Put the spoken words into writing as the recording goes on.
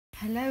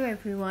Hello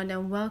everyone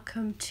and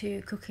welcome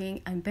to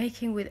Cooking and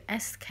Baking with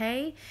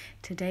SK.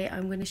 Today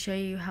I'm going to show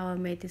you how I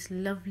made this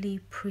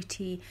lovely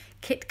pretty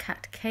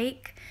Kitkat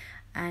cake,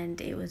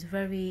 and it was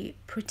very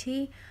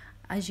pretty.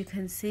 As you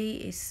can see,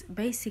 it's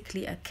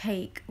basically a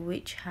cake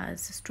which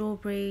has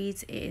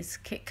strawberries, it is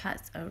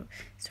Kitkats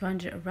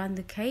surrounded around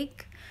the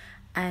cake,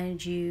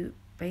 and you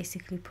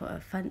basically put a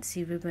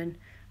fancy ribbon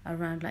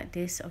around like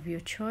this of your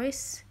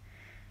choice.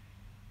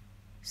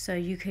 So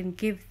you can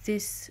give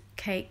this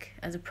cake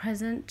as a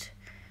present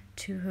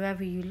to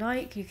whoever you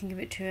like. You can give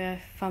it to a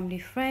family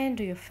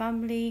friend or your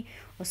family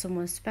or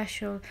someone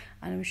special,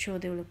 and I'm sure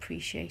they will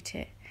appreciate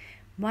it.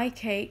 My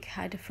cake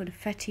had a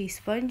funfetti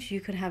sponge. You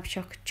can have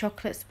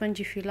chocolate sponge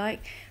if you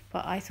like,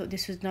 but I thought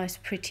this was nice,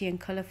 pretty and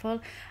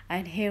colourful.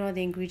 And here are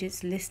the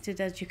ingredients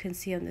listed as you can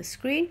see on the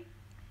screen.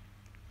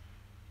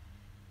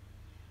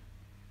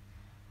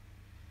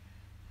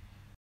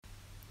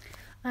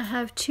 I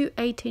have two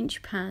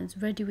 8-inch pans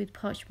ready with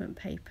parchment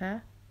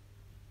paper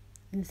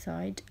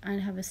inside, and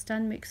have a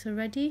stand mixer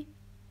ready.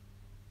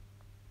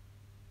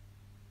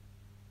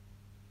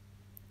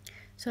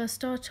 So I'll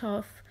start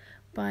off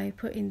by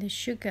putting the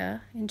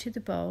sugar into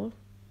the bowl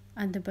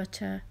and the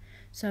butter.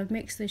 So I've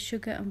mixed the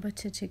sugar and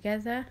butter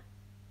together.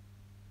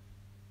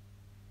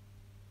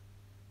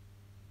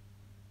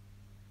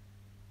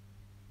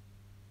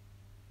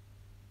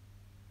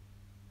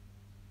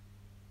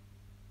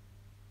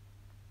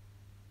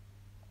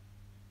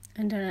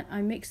 And then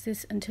I mix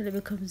this until it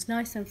becomes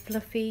nice and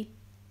fluffy.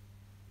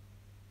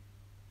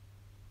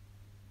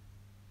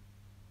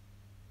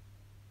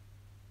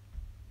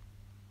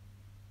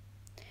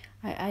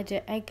 I add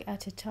an egg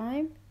at a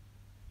time.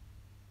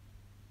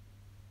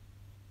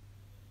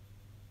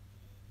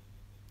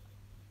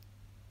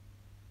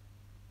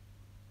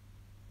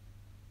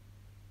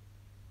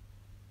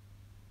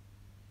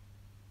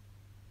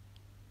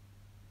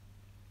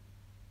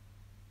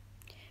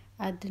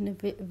 Add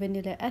the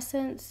vanilla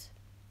essence.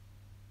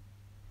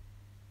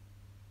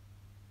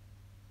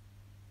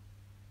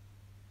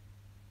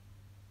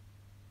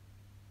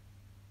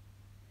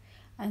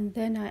 And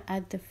then I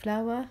add the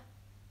flour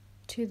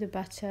to the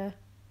batter.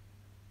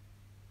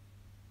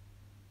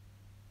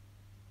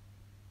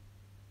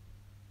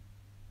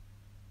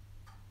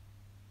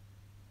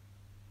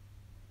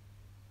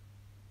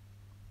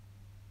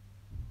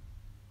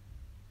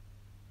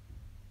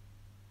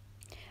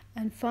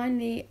 And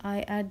finally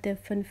I add the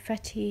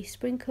funfetti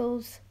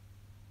sprinkles.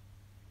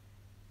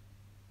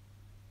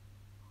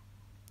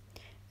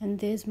 And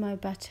there's my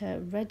batter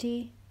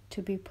ready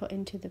to be put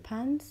into the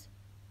pans.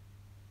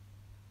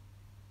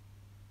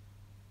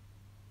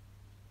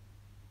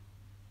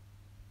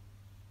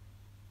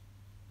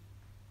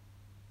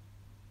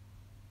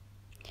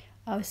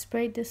 I've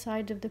sprayed the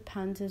side of the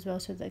pans as well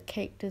so the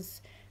cake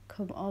does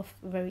come off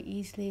very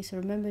easily, so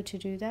remember to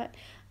do that.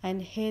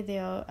 And here they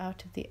are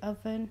out of the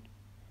oven.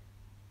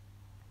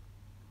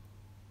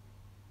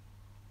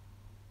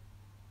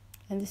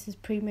 And this is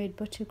pre-made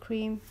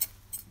buttercream.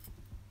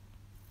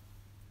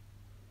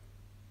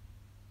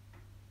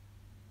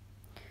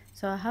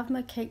 So I have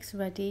my cakes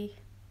ready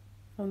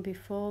from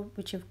before,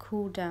 which have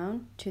cooled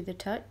down to the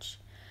touch,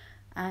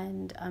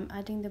 and I'm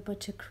adding the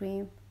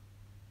buttercream.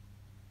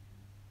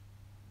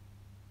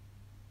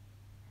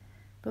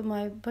 But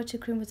my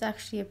buttercream was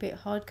actually a bit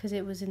hard because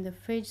it was in the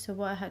fridge, so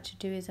what I had to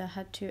do is I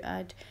had to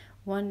add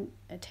 1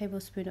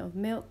 tablespoon of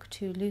milk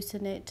to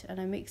loosen it, and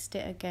I mixed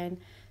it again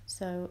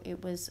so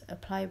it was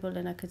pliable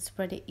and I could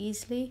spread it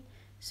easily.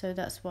 So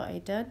that's what I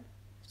done.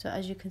 So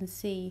as you can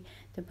see,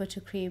 the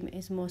buttercream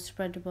is more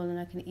spreadable and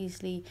I can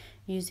easily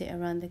use it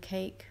around the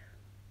cake.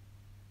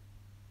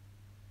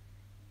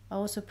 I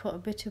also put a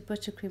bit of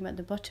buttercream at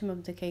the bottom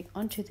of the cake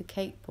onto the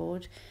cake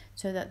board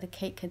so that the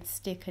cake can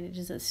stick and it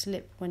doesn't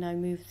slip when I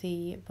move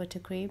the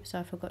buttercream, so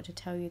I forgot to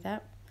tell you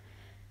that.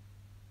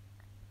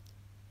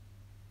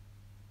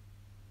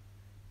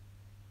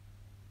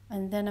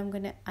 And then I'm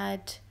going to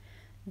add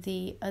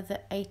the other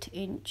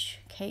 8-inch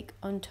cake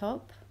on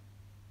top.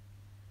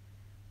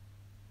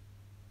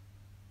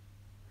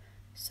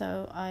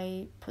 So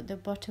I put the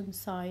bottom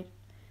side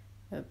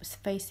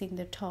facing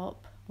the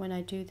top when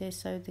I do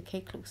this, so the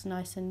cake looks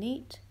nice and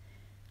neat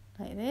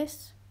like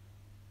this,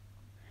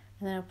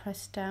 and then I'll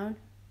press down.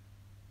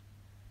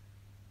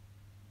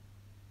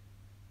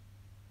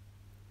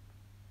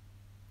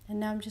 And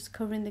now I'm just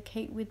covering the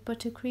cake with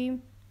buttercream.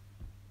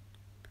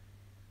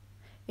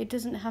 It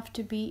doesn't have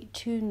to be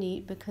too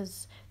neat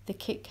because the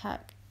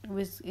Kitkat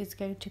is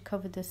going to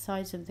cover the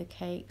sides of the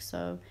cake,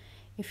 so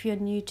if you're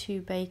new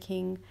to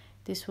baking,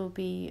 this will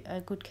be a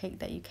good cake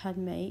that you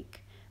can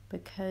make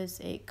because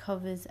it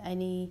covers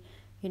any,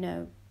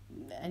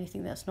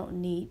 anything that's not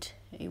neat,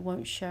 it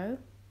won't show.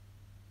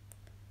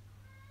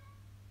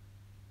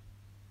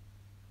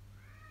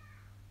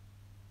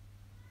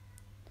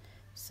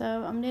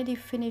 So I'm nearly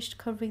finished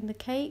covering the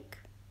cake,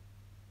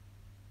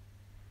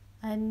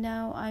 and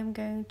now I'm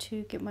going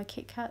to get my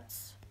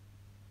Kitkats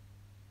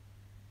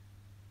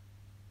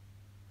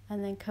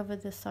and then cover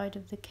the side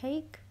of the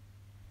cake.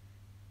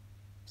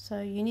 So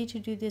you need to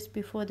do this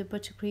before the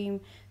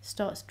buttercream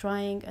starts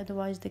drying,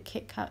 otherwise the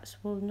Kit Kats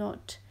will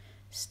not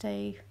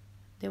stay,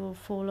 they will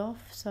fall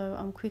off. So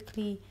I'm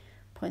quickly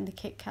putting the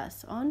Kit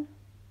Kats on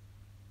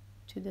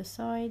to the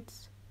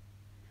sides,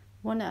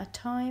 one at a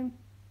time,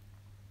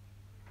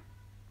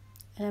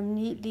 and I'm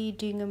neatly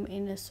doing them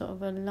in a sort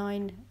of a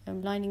line.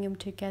 I'm lining them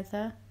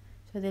together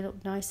so they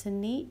look nice and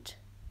neat.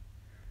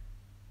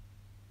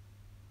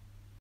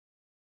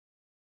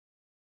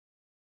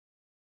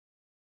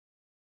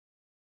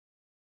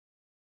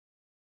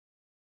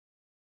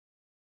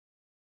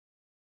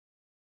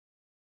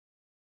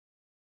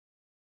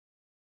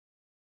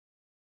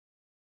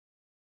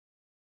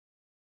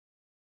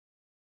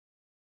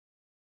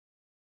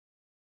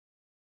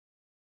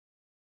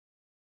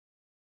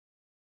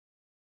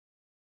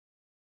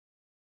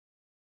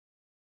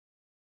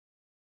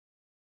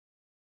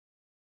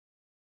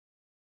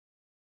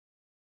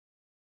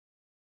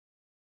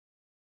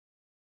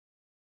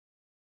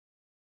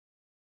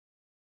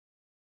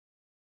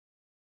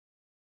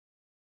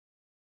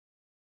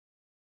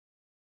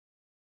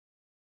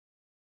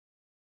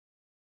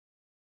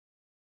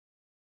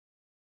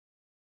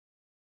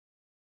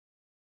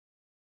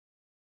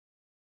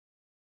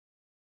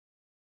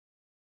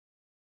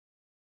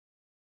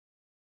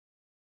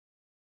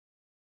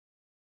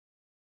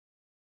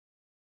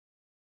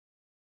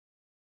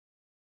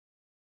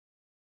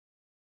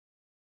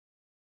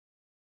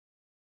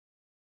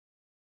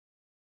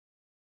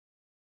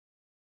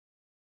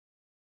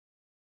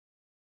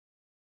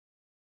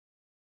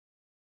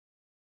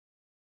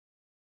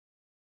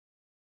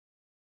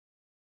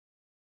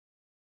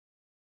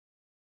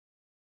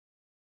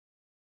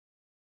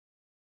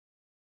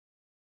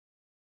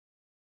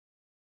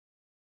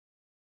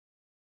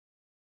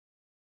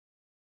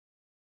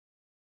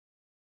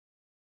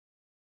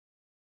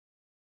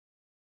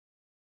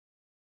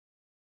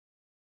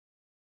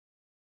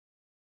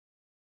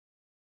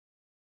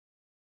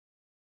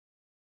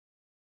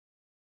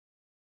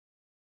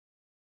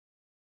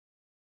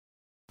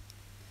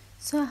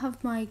 So I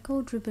have my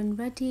gold ribbon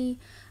ready,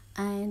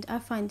 and I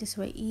find this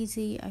way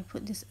easy. I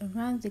put this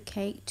around the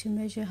cake to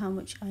measure how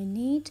much I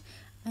need,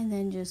 and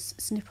then just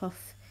snip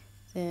off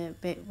the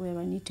bit where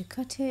I need to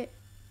cut it,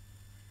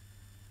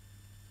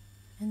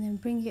 and then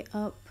bring it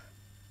up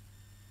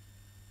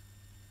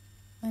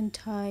and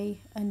tie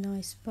a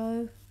nice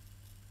bow.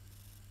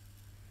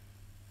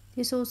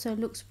 This also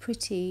looks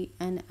pretty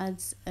and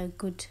adds a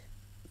good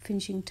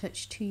finishing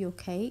touch to your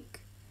cake,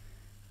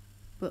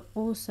 but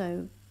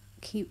also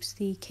keeps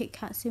the Kit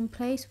Kats in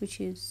place,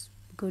 which is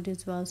good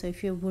as well. So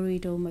if you're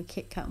worried, oh, my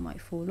Kit Kat might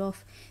fall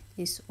off,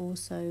 this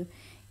also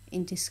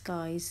in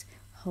disguise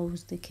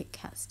holds the Kit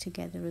Kats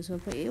together as well.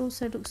 But it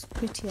also looks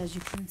pretty, as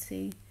you can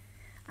see,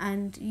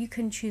 and you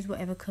can choose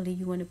whatever color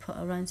you want to put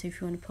around. So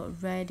if you want to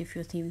put red, if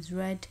your theme is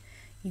red,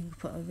 you can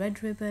put a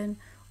red ribbon,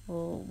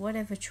 or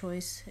whatever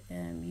choice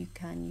you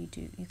can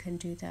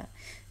do that.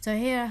 So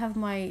here I have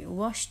my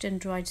washed and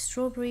dried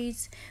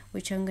strawberries,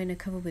 which I'm going to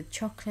cover with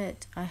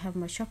chocolate. I have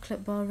my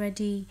chocolate bar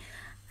ready,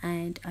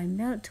 and I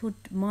melted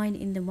mine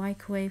in the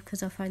microwave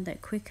because I find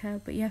that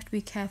quicker, but you have to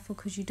be careful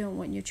because you don't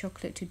want your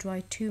chocolate to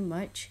dry too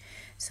much.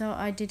 So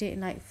I did it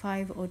in like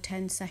 5 or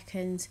 10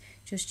 seconds,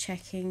 just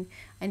checking,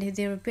 and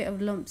there are a bit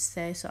of lumps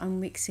there, so I'm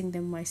mixing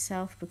them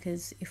myself,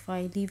 because if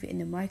I leave it in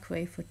the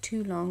microwave for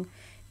too long,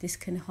 this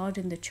can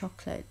harden the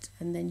chocolate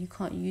and then you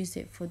can't use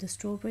it for the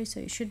strawberry. So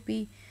it should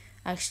be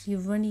actually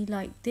runny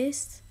like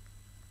this.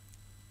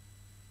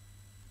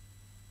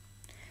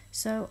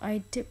 So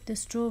I dip the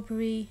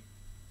strawberry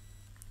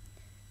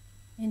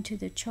into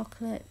the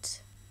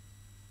chocolate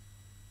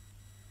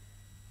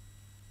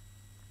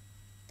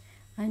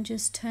and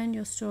just turn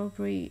your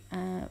strawberry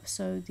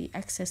so the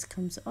excess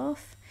comes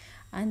off,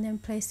 and then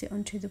place it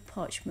onto the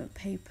parchment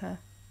paper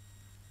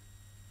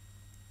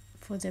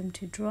for them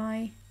to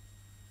dry.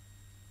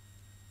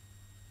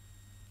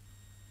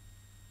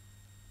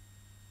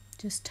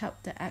 Just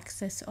tap the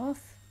excess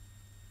off,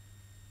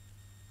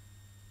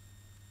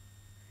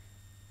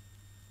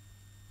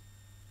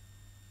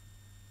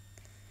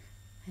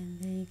 and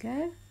there you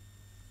go.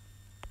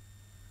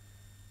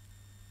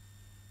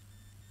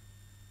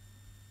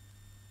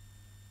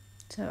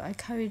 So I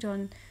carried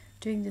on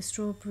doing the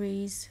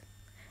strawberries,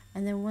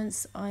 and then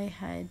once I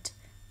had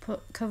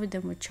covered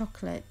them with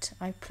chocolate,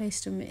 I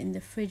placed them in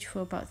the fridge for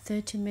about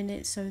 30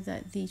 minutes so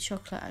that the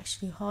chocolate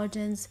actually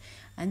hardens,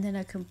 and then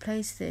I can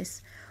place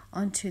this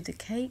onto the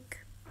cake.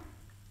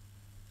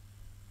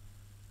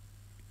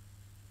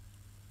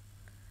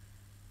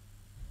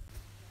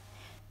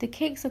 The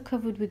cakes are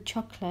covered with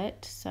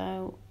chocolate,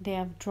 so they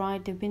have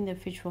dried. They've been in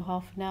the fridge for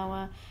half an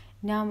hour.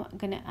 Now I'm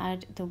going to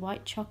add the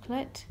white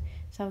chocolate.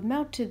 So I've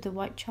melted the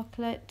white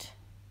chocolate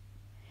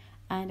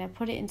and I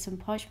put it in some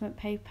parchment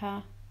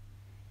paper,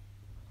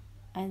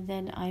 and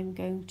then I'm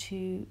going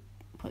to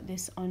put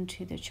this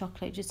onto the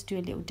chocolate, just do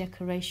a little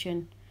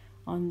decoration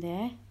on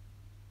there.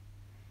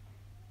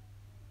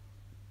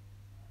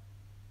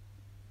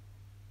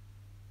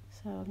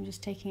 So I'm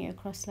just taking it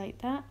across like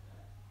that.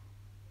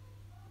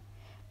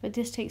 But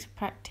this takes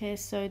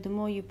practice, so the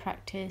more you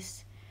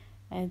practice,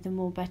 the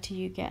more better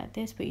you get at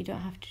this, but you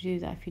don't have to do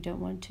that if you don't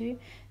want to.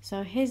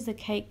 So here's the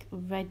cake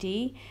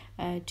ready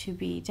to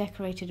be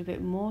decorated a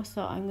bit more.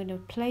 So I'm going to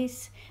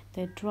place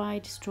the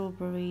dried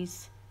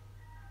strawberries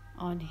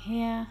on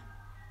here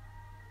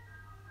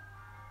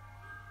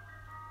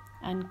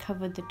and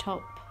cover the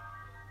top.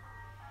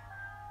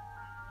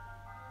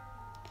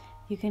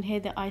 You can hear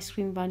the ice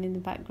cream van in the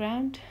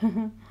background.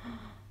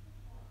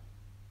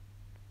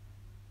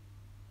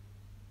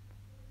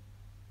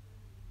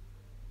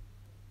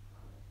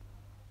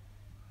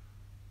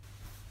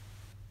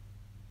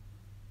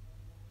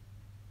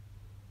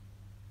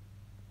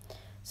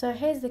 So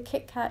here's the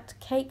KitKat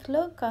cake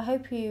look. I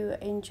hope you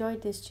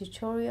enjoyed this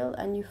tutorial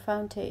and you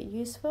found it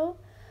useful.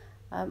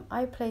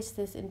 I placed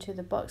this into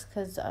the box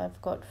because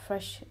I've got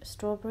fresh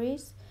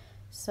strawberries.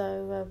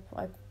 So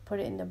I put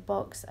it in the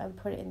box and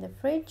put it in the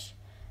fridge.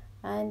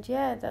 And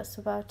yeah, that's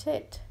about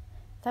it.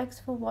 Thanks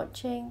for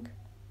watching.